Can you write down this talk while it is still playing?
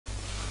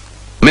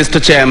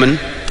Mr. Chairman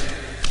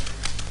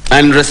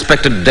and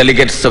respected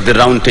delegates of the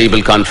Round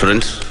Table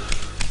Conference,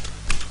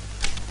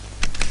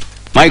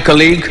 my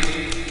colleague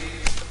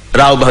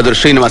Rao Bahadur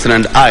Srinivasan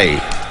and I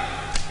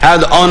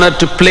have the honor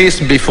to place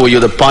before you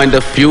the point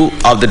of view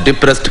of the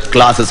depressed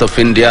classes of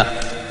India,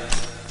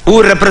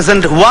 who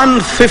represent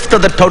 1/5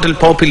 of the total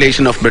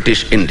population of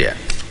British India.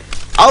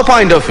 Our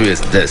point of view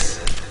is this: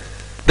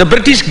 the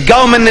British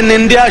government in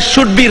India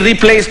should be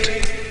replaced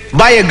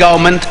by a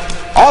government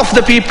of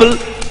the people,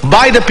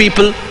 by the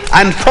people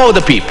and for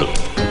the people.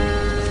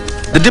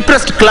 The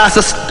depressed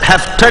classes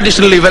have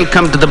traditionally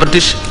welcomed the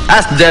British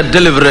as their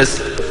deliverers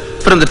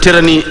from the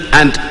tyranny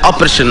and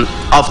oppression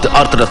of the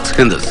Orthodox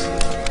Hindus.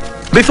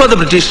 Before the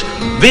British,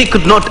 we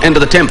could not enter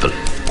the temple.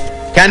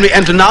 Can we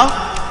enter now?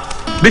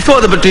 Before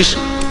the British,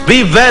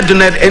 we were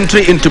denied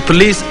entry into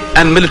police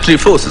and military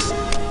forces.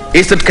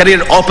 Is that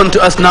career open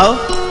to us now?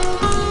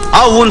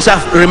 Our wounds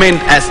have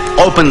remained as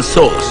open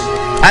sores,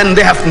 and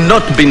they have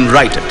not been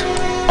righted,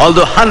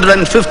 although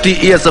 150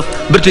 years of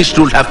British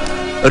rule have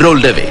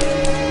rolled away.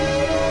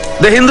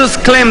 The Hindus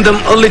claim them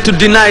only to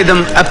deny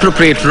them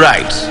appropriate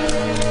rights.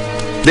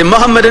 The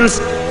Mohammedans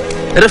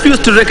refuse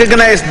to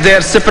recognize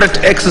their separate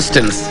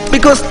existence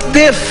because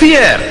they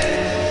fear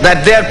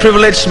that their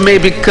privilege may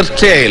be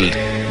curtailed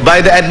by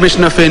the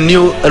admission of a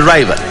new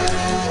arrival.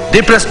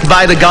 Depressed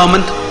by the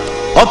government,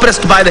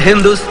 oppressed by the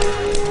Hindus,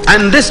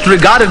 and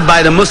disregarded by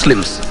the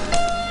Muslims,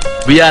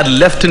 we are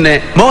left in a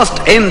most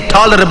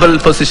intolerable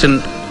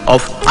position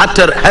of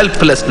utter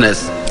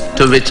helplessness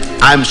to which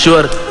I am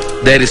sure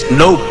there is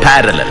no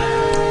parallel.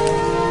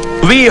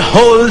 We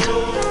hold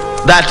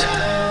that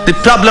the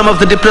problem of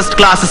the depressed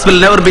classes will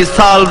never be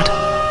solved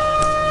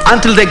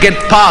until they get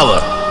power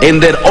in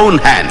their own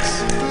hands.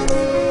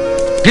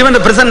 Given the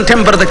present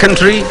temper of the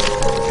country,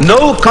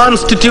 no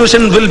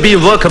constitution will be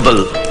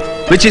workable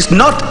which is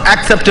not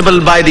acceptable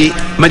by the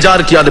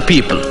majority of the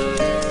people.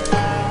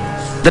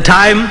 The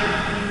time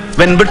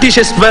when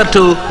Britishers were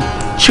to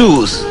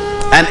choose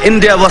and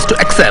India was to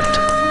accept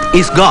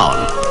is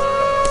gone,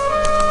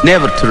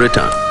 never to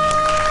return.